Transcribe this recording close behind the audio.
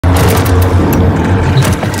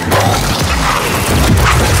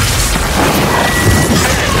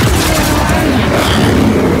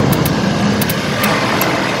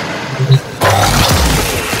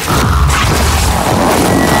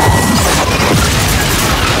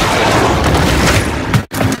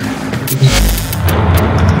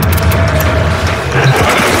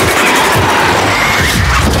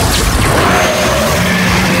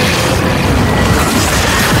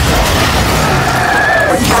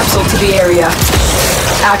the area.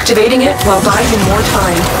 Activating it will buy you more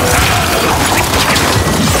time.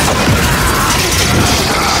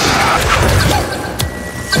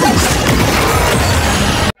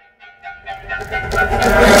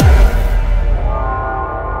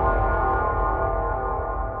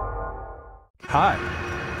 Hi,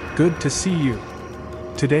 good to see you.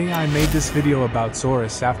 Today I made this video about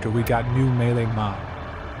Xoris after we got new melee mod.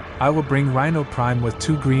 I will bring Rhino Prime with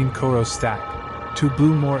 2 green Koro stack, 2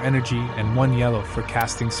 blue more energy and 1 yellow for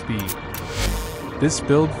casting speed. This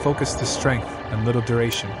build focused the strength and little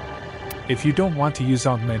duration. If you don't want to use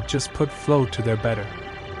augment, just put flow to their better.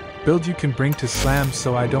 Build you can bring to slam,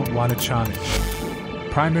 so I don't want to challenge.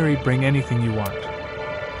 Primary, bring anything you want.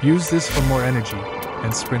 Use this for more energy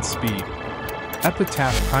and sprint speed.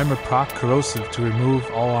 Epitaph Primer proc corrosive to remove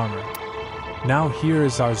all armor. Now here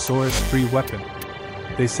is our Xoris free weapon.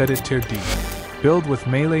 They set it tier D. Build with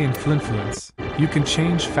melee and flinfluence. You can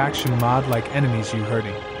change faction mod like enemies you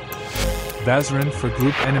hurting. Vazarin for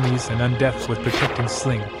group enemies and undeaths with protecting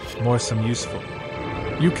sling, more some useful.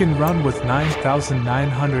 You can run with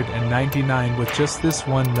 9,999 with just this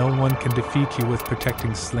one, no one can defeat you with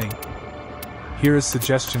protecting sling. Here is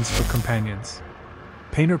suggestions for companions.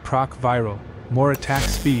 Painter proc viral. More attack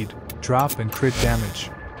speed, drop and crit damage.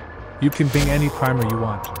 You can bring any primer you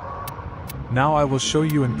want. Now I will show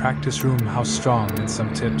you in practice room how strong and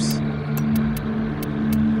some tips.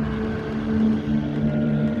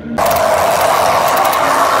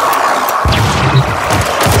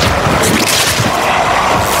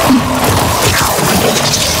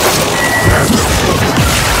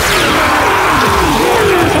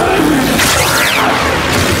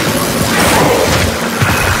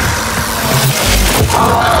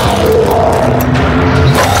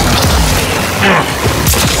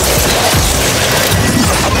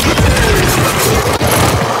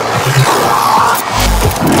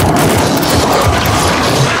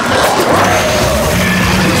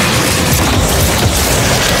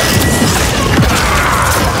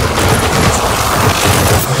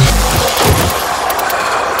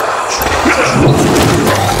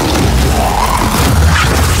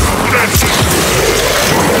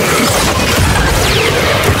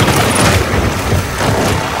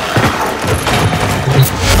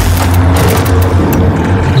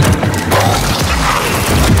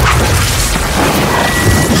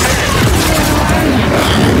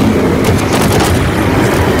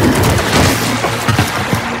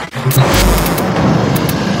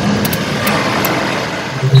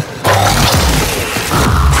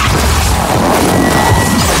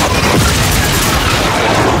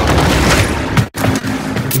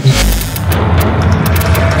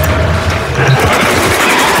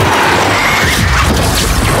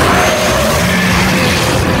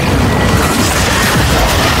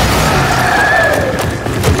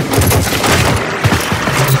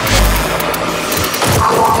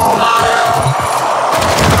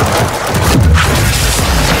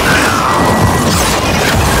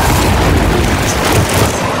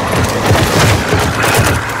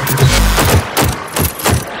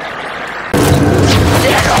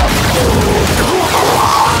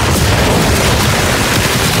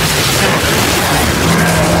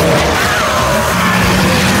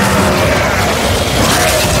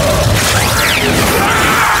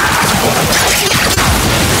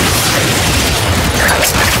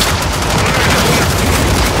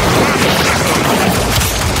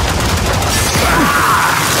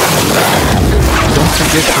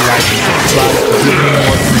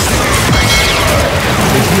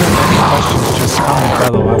 If you have any questions, just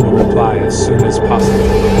comment below. I will reply as soon as possible.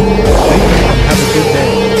 Thank you and have a good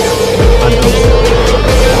day. I'm Outtro.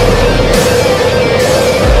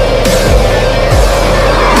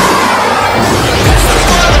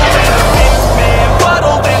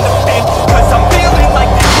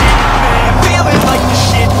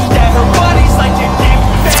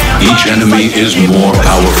 Each enemy is more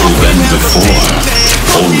powerful than before.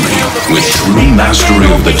 Only with true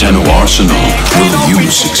mastery of the Tenno arsenal will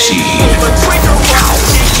you succeed.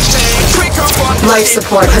 Life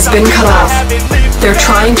support has been cut off. They're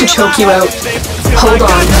trying to choke you out. Hold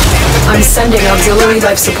on. I'm sending auxiliary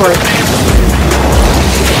life support.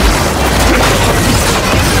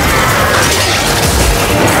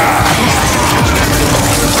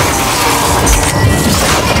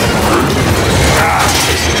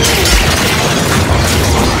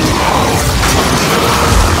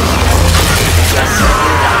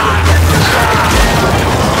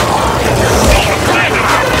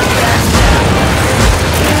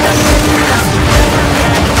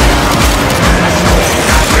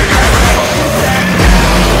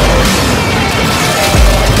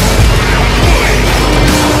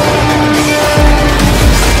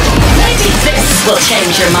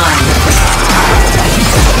 change your mind.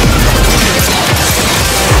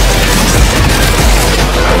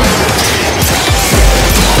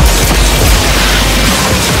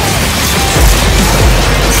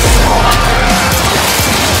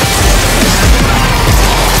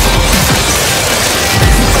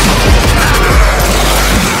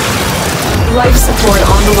 Life support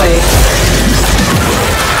on the way.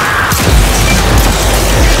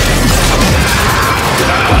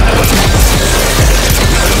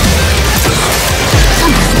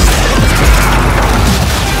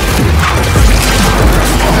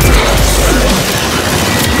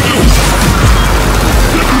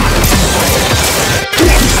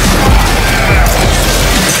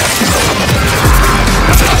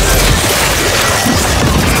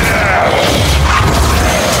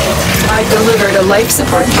 Delivered a life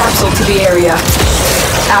support capsule to the area.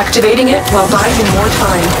 Activating it while buying more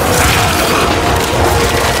time.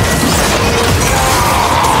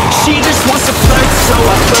 She just wants to flirt, so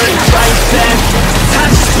I flirt right then. I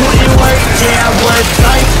just put in work, yeah, I work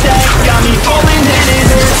like that. Got me falling and it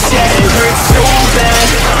hurts, yeah, it hurts so bad.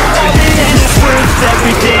 All in and it's worth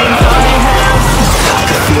everything I have. I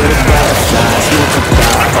can feel the butterflies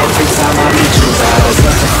multiply every time I meet your eyes.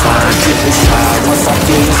 Nothing fine, get this high once I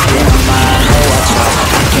feel this in my mind. Oh, I try,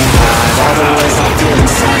 I can't hide all the ways I feel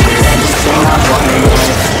inside. Everything I want in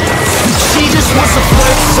life. She just wants to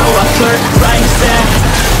flirt, so I flirt right then.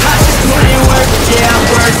 I just put in work, yeah, I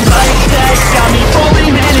work like that. Got me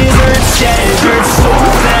falling and it hurts, yeah, it hurts so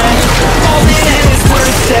bad. All in and it's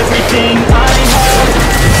worth everything I have.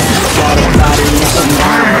 Got a body like a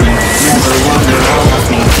mommy, never wonder all of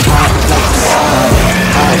me. Hot like the sun,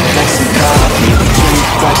 hot like some coffee. Drink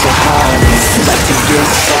like a hobby, like to get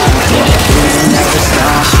salty. We never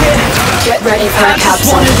stop. Get ready for a I just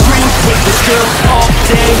capsule. wanna drink with this girl all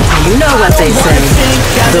day. You know what they say.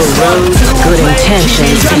 The road to good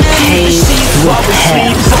intentions is paved with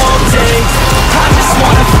hell. I just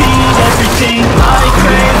wanna feed everything I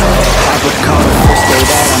crave. I recall the first day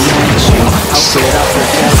that I met you. How could I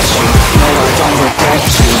forget you? No, I don't regret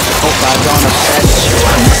you. Hope I don't upset you.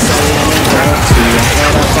 I'm not saying it hurt to you.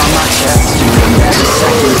 Head up on my chest, you and every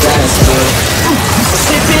second that is good.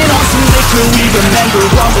 Sipping on some liquor, we remember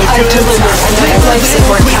all the I've good delivered times. another life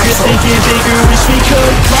support We capsule. could think it bigger, wish we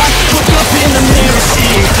could fly. Look up in the mirror,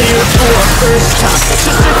 see it clear for a first time.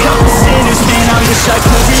 Just a couple sinners, man, I wish I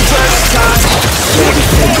could reverse time. Yeah, we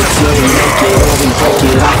take it till we make it, or we break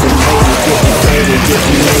it off and hate it. Get me faded, get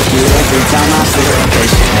me naked, every time I feel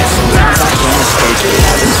impatient. And sometimes I can't escape it,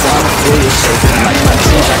 I just wanna feel you shaking. Like my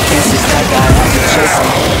dreams, I can't see that guy I've been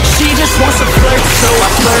chasing. She just wants to flirt, so I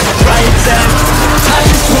flirt right then. I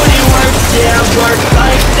just put in work, yeah, I work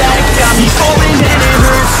like that. Got me falling and it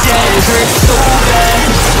hurts, yeah, it hurts so bad.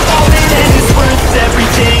 All in and it's worth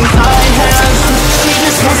everything I have. She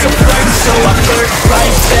just wants to flirt, so I flirt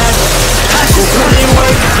right back. I just put in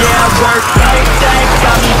work, yeah, I work like that.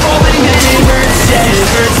 Got me falling and it hurts, yeah, it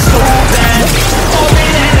hurts so bad. All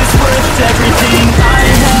in and it's worth everything I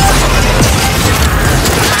have.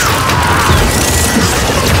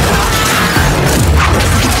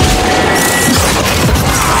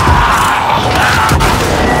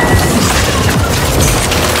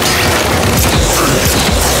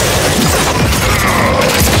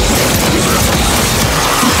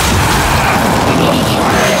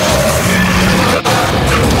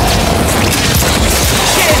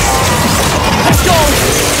 Let's go!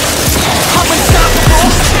 I'm unstoppable,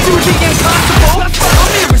 do the impossible.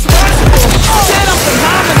 I'm irresponsible, said I'm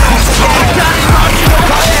phenomenal. I got it marginal,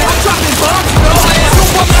 I'm dropping bombs, no. So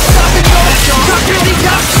I'm not stopping, no. I really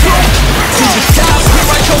got control. To the top, here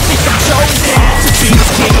I go, think I'm chosen. To be the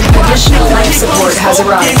king of rock. Additional life support has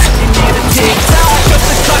arrived. You need a tick-tock, up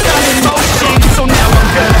the clock, I'm in motion. So now I'm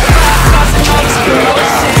gonna fly across the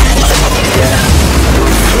ocean.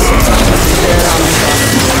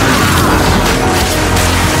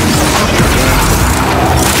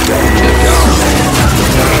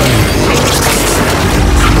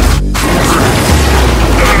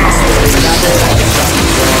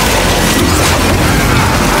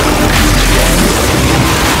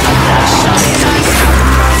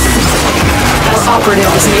 Our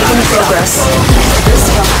operative is making progress. This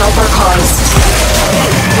will help our cause.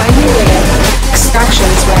 When you ready, extraction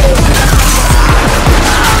is ready.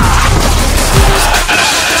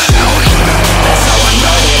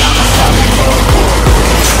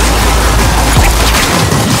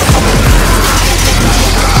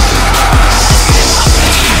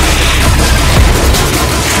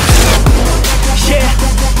 Yeah,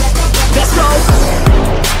 let's go.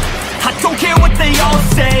 I don't care what they all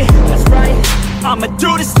say. That's right. I'm a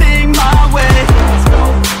do this thing my way.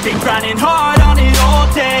 Been grinding hard on it all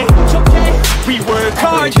day. We work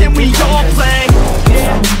hard, then we all play.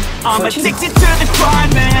 I'm addicted to the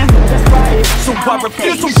grind, man. So I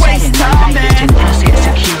refuse to waste time, man.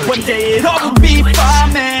 One day it all will be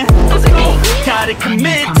fine, man. Gotta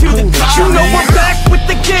commit to the grind. You know we're back with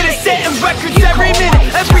the Guinness, setting records every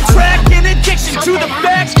minute, every track. In addiction to the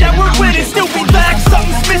facts that we're winning, still we lack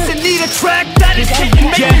something's missing. Need a track that is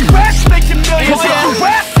hitting, making raps, making millions.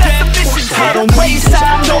 Rap, that's the mission. I don't waste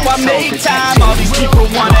time, no, I make time. All these people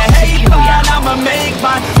wanna hate mine, I'ma make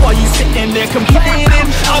mine. While you sitting there complaining,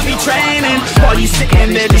 I'll be training. While you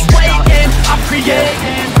sitting there just waiting, I'm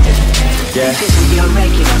creating. Yeah.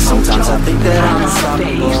 Sometimes I think that I'm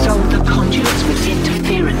unstoppable. Sold the conduits with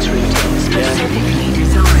interference routines specifically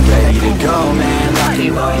designed. Ready to go, man, lock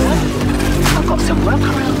and load. I've got some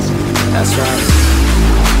workarounds. That's right.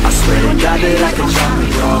 I swear to God that I can drop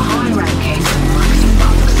it all. High ranking,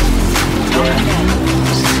 bucks.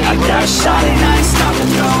 I got a shot and I ain't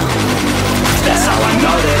stopping, no. That's how I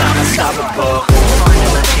know that I'm unstoppable. Find a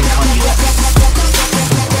matching conduit.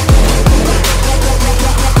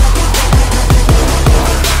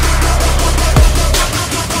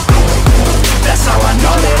 That's how I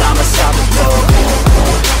know that I'm unstoppable.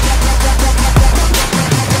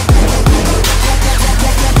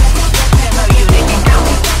 Demo unit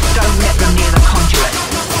incoming. Don't let them near the conduit.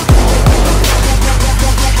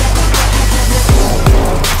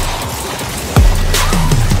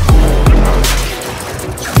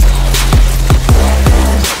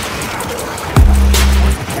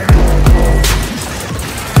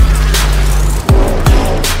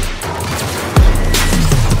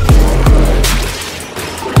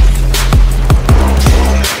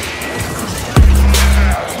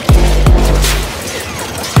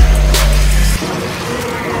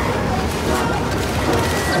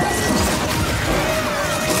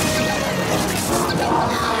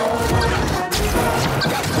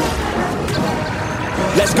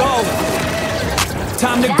 Let's go.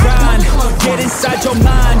 Time to grind, get inside your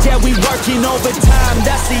mind. Yeah, we working overtime,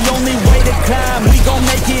 that's the only way to climb. We gon'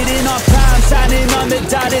 make it in our prime, signing on the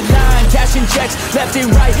dotted line. Cashing checks left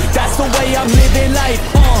and right, that's the way I'm living life.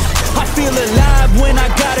 I feel alive when I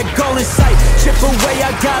got a goal in sight. Chip away,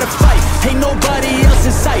 I gotta fight, ain't nobody else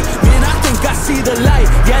in sight. Man, I think I see the light,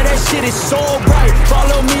 yeah, that shit is so bright.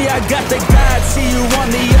 Follow me, I got the guide, see you on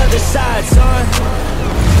the other side, son.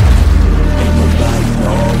 Ain't nobody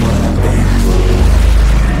know what I've been through.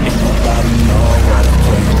 Ain't nobody know what I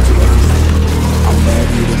came through. I'm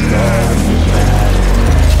ready to go in battle.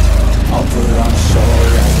 I'll put on a show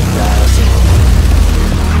as a dazzle.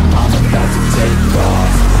 I'm about to take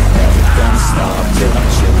off, never gonna stop till I'm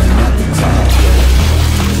chilling at the top.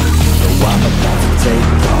 So I'm about to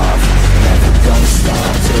take off, never gonna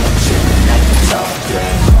stop till I'm chilling at the top.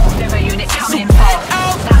 Demo unit coming fast.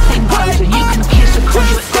 That thing blows and you can kiss a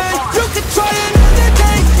conduit goodbye. You can try another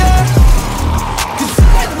day, yeah. 'Cause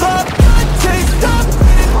I love my taste of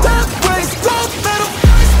it, that way, strong metal,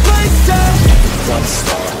 first place, yeah. Don't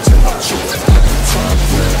stop till I'm chilling at the top,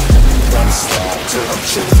 yeah. Don't stop till I'm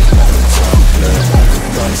chilling at the top, yeah.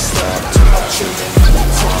 Don't stop till I'm chilling at the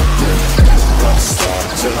top, yeah. Don't stop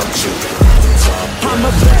till I'm chilling at the top, yeah. I'm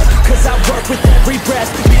a vet, 'cause I work with every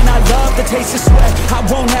breath. Man, I love the taste of sweat, I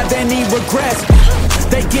won't have any regrets.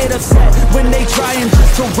 They get upset when they trying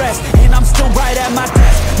just to rest, and I'm still right at my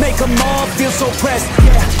desk. Make them all feel so pressed,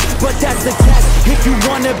 yeah, but that's the test. If you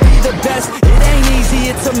wanna be the best, it ain't easy,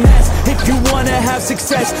 it's a mess. If you wanna have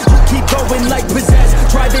success, you keep going like possessed.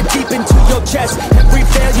 Drive it deep into your chest, every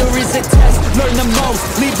failure is a test. Learn the most,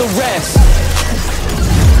 leave the rest.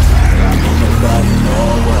 Ain't nobody know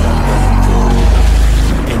what I've been through.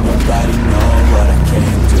 Ain't nobody know what I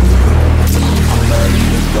came to. I'm ready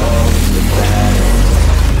to go into battle.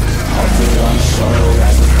 I'll put on a show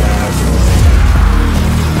as a dazzle.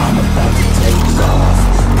 I'm about to take off,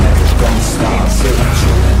 never gonna stop till I'm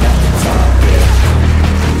chilling at the top, yeah.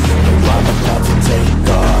 I'm about to take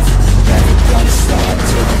off, never gonna stop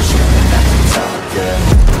till I'm chilling at the top, yeah.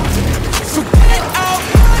 So get out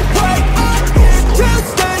my way,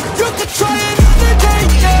 Tuesday, you can try another day,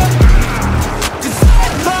 yeah. 'Cause I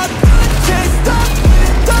love my taste of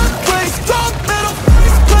it, that way, strong metal,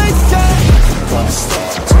 first place, yeah. Don't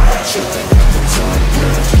stop till I'm chilling at the top,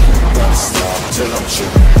 yeah. Don't stop till I'm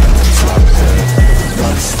chilling at the top, yeah.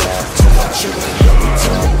 Don't stop till I'm chilling at the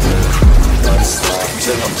top, yeah. Don't stop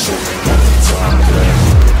till I'm chilling at the top, yeah.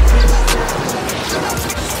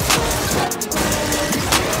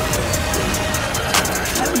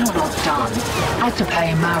 Hope you're not done. I had to pay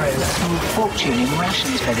Maru a small fortune in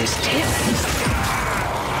rations for this tip.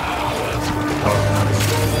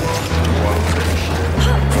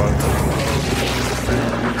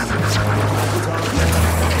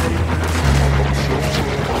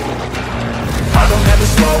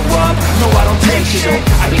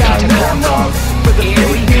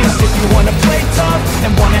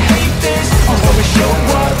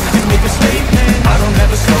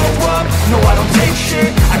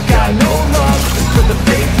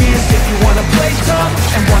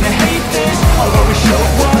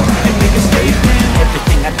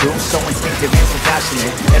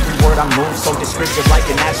 I move so descriptive like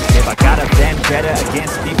an adjective. I got a vendetta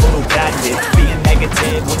against people who patent it, being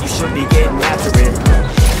negative when you should be getting after it.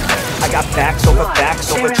 I got facts over tracks,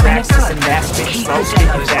 this and that, spitting slow,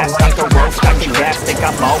 speaking fast, I can roast, I can gas, think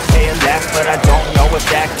I'm okay at last, but I don't know if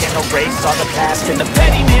that can erase all the past and the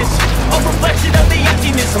pettiness, a reflection of the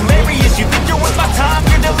emptiness, hilarious, you think you're worth my time,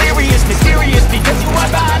 you're delirious, mysterious, because you hide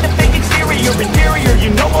behind a fake exterior, inferior, you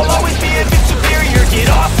know I'll always be a bit superior, get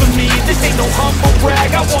off of me, this ain't no humble brag,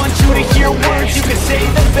 I want you to hear words, you can say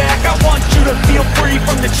them back, I want you to feel free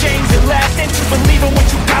from the chains that last, and to believe in what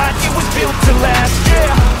you got, it was built to last,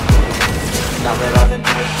 yeah. Now that I've been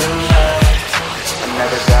through hell, I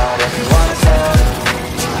never got anyone's help,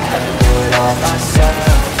 I had to do it all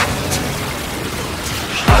myself.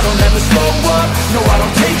 I don't ever slow up, no I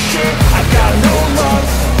don't take shit, I got no love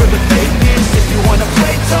for the fakeness. If you wanna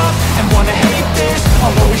play tough and wanna hate this,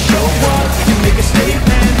 I'll always show up and make a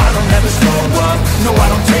statement. I don't ever slow up, no I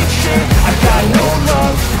don't take shit, I got no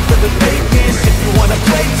love for the fakeness. If you wanna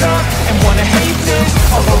play tough and wanna hate this,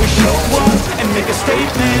 I'll always show up and make a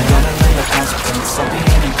statement. Gonna learn the consequence of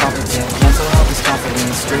being incompetent. Mental health is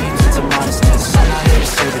confidence, dreams into modestness. I'm not here to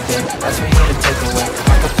save the day, that's me here to take away.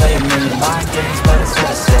 I could play a million mind games, but it's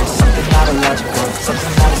hard to say. Something not illogical,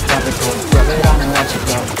 something that is topical. Rub it on and watch it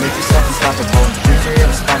go, make yourself unstoppable. Dreams are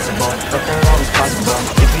irresponsible, but they're always possible.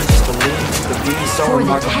 If you just believe, you could be so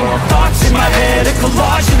remarkable. Thoughts in my head, a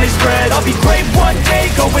collage and they spread. I'll be great one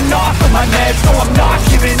day, going off of my meds. No, I'm not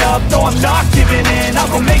giving up, no, I'm not giving in.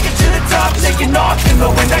 I'll go make it to the top, taking off in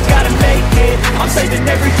the wind. I gotta make it, I'm saving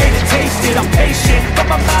every day to taste it. I'm patient, but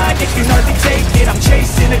my mind, it can hardly take it. I'm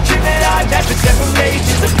chasing a dream that I've had for several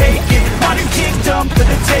ages of vacant. Modern kingdom for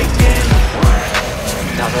the taking.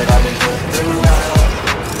 Now that I've been put through hell,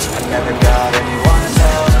 I never got anyone's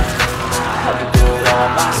help, I had to do it all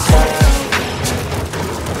myself.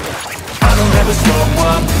 I don't ever slow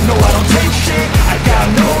up, no I don't take shit, I got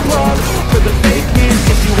no love for the fakeness.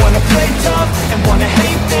 If you wanna play tough and wanna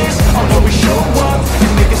hate this, I'll always show up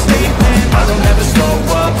and make a statement. I don't ever slow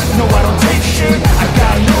up, no I don't take shit, I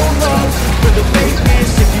got no love for the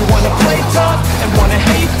fakeness. If you wanna play tough and wanna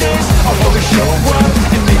hate this, I'll always show up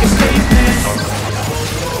and make a statement.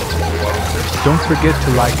 Don't forget to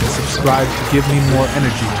like and subscribe to give me more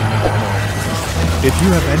energy to make more. If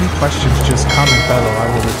you have any questions, just comment below, I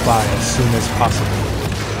will reply as soon as possible.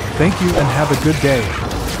 Thank you and have a good day.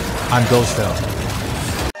 I'm Ghostel.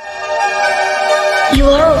 You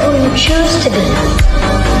are who you choose to be.